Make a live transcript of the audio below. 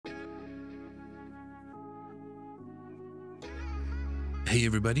Hey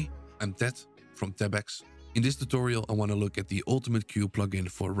everybody, I'm Ted from Tebex. In this tutorial, I want to look at the Ultimate Queue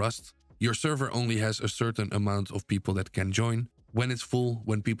plugin for Rust. Your server only has a certain amount of people that can join. When it's full,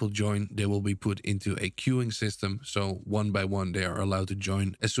 when people join, they will be put into a queuing system, so one by one they are allowed to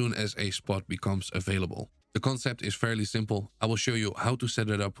join as soon as a spot becomes available. The concept is fairly simple. I will show you how to set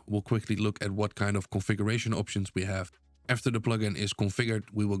it up. We'll quickly look at what kind of configuration options we have. After the plugin is configured,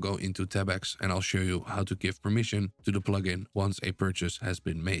 we will go into Tebex and I'll show you how to give permission to the plugin once a purchase has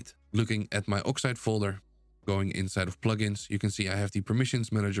been made. Looking at my Oxide folder, going inside of plugins, you can see I have the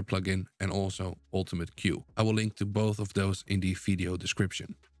Permissions Manager plugin and also Ultimate Queue. I will link to both of those in the video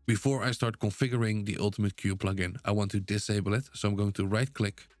description. Before I start configuring the Ultimate Queue plugin, I want to disable it. So I'm going to right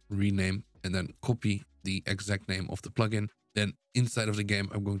click, rename, and then copy the exact name of the plugin. Then inside of the game,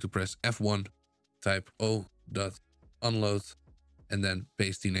 I'm going to press F1, type o.unload, and then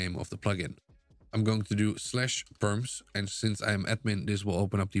paste the name of the plugin. I'm going to do /perms, and since I am admin, this will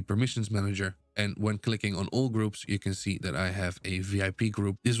open up the permissions manager. And when clicking on all groups, you can see that I have a VIP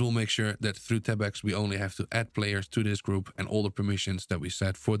group. This will make sure that through Tebex, we only have to add players to this group, and all the permissions that we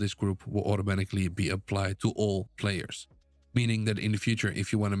set for this group will automatically be applied to all players. Meaning that in the future,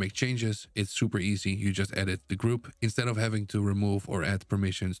 if you want to make changes, it's super easy. You just edit the group instead of having to remove or add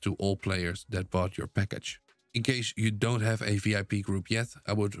permissions to all players that bought your package. In case you don't have a VIP group yet,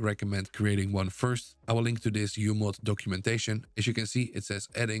 I would recommend creating one first. I will link to this Umod documentation. As you can see, it says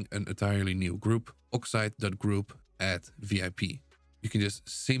adding an entirely new group, oxide.group add VIP. You can just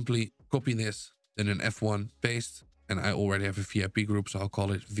simply copy this, then an F1 paste, and I already have a VIP group, so I'll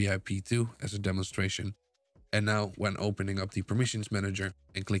call it VIP2 as a demonstration. And now when opening up the permissions manager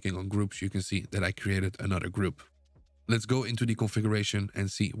and clicking on groups, you can see that I created another group. Let's go into the configuration and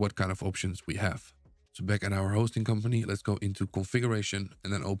see what kind of options we have. So back at our hosting company, let's go into configuration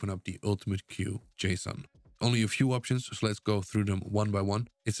and then open up the Ultimate Queue JSON. Only a few options, so let's go through them one by one.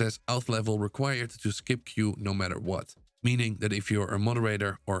 It says auth level required to skip queue no matter what. Meaning that if you're a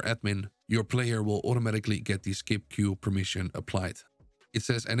moderator or admin, your player will automatically get the skip queue permission applied. It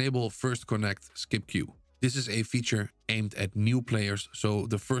says enable first connect skip queue. This is a feature aimed at new players, so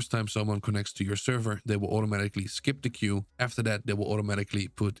the first time someone connects to your server, they will automatically skip the queue. After that, they will automatically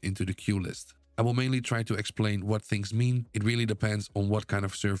put into the queue list. I will mainly try to explain what things mean. It really depends on what kind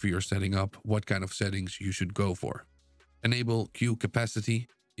of server you're setting up, what kind of settings you should go for. Enable queue capacity.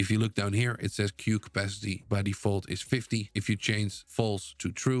 If you look down here, it says queue capacity by default is 50. If you change false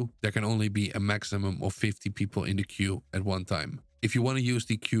to true, there can only be a maximum of 50 people in the queue at one time. If you want to use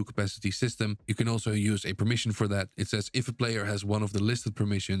the queue capacity system, you can also use a permission for that. It says if a player has one of the listed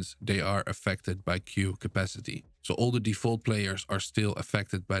permissions, they are affected by queue capacity. So all the default players are still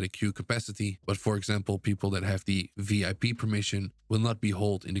affected by the queue capacity, but for example, people that have the VIP permission will not be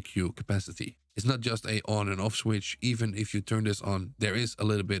held in the queue capacity. It's not just a on and off switch. Even if you turn this on, there is a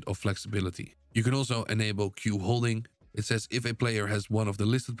little bit of flexibility. You can also enable queue holding. It says if a player has one of the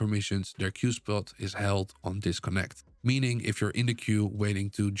listed permissions, their queue spot is held on disconnect. Meaning if you're in the queue waiting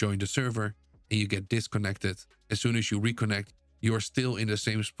to join the server and you get disconnected, as soon as you reconnect, you are still in the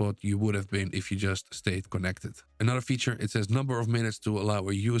same spot you would have been if you just stayed connected. Another feature, it says number of minutes to allow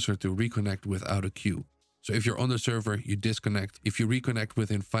a user to reconnect without a queue. So if you're on the server, you disconnect. If you reconnect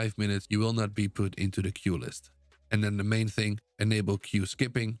within 5 minutes, you will not be put into the queue list. And then the main thing, enable queue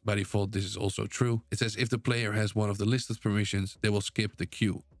skipping. By default, this is also true. It says if the player has one of the listed permissions, they will skip the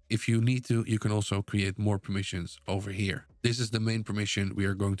queue. If you need to, you can also create more permissions over here. This is the main permission we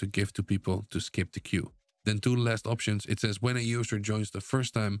are going to give to people to skip the queue. Then two last options. It says when a user joins the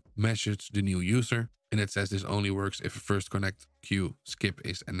first time, message the new user. And it says this only works if a first connect queue skip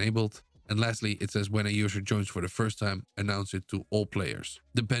is enabled. And lastly, it says when a user joins for the first time, announce it to all players.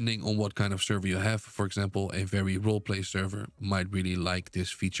 Depending on what kind of server you have, for example, a very roleplay server might really like this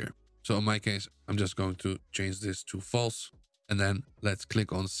feature. So in my case, I'm just going to change this to false. And then let's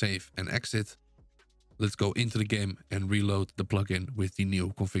click on save and exit. Let's go into the game and reload the plugin with the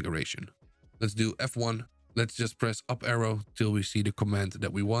new configuration. Let's do F1. Let's just press up arrow till we see the command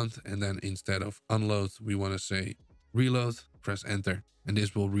that we want. And then instead of unload, we want to say reload, press enter, and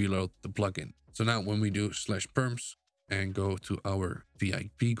this will reload the plugin. So now when we do /perms and go to our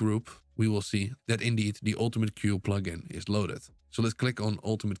VIP group, we will see that indeed the Ultimate Queue plugin is loaded. So let's click on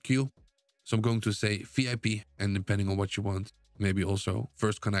Ultimate Queue. So I'm going to say VIP, and depending on what you want, maybe also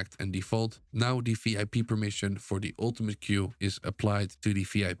first connect and default. Now the VIP permission for the Ultimate Queue is applied to the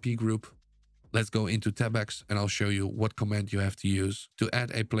VIP group. Let's go into Tebex and I'll show you what command you have to use to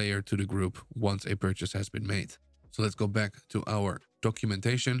add a player to the group once a purchase has been made. So let's go back to our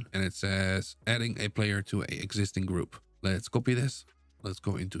documentation and it says adding a player to an existing group. Let's copy this, Let's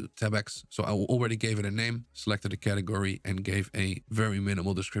go into Tebex. So I already gave it a name, selected a category, and gave a very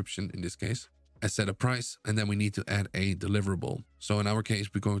minimal description in this case. I set a price, and then we need to add a deliverable. So in our case,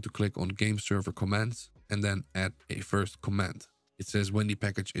 we're going to click on game server commands and then add a first command. It says when the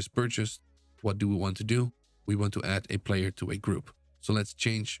package is purchased, what do we want to do? We want to add a player to a group. So let's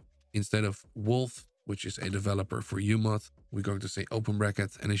change, instead of Wolf, which is a developer for Umod, we're going to say open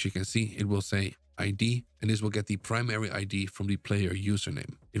bracket, and as you can see, it will say ID, and this will get the primary ID from the player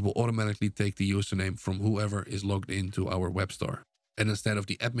username. It will automatically take the username from whoever is logged into our web store. And instead of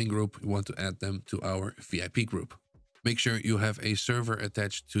the admin group, we want to add them to our VIP group. Make sure you have a server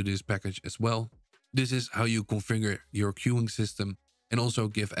attached to this package as well. This is how you configure your queuing system and also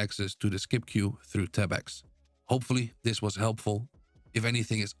give access to the skip queue through Tebex. Hopefully this was helpful. If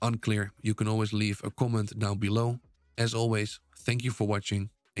anything is unclear, you can always leave a comment down below. As always, thank you for watching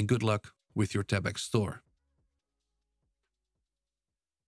and good luck with your Tebex store.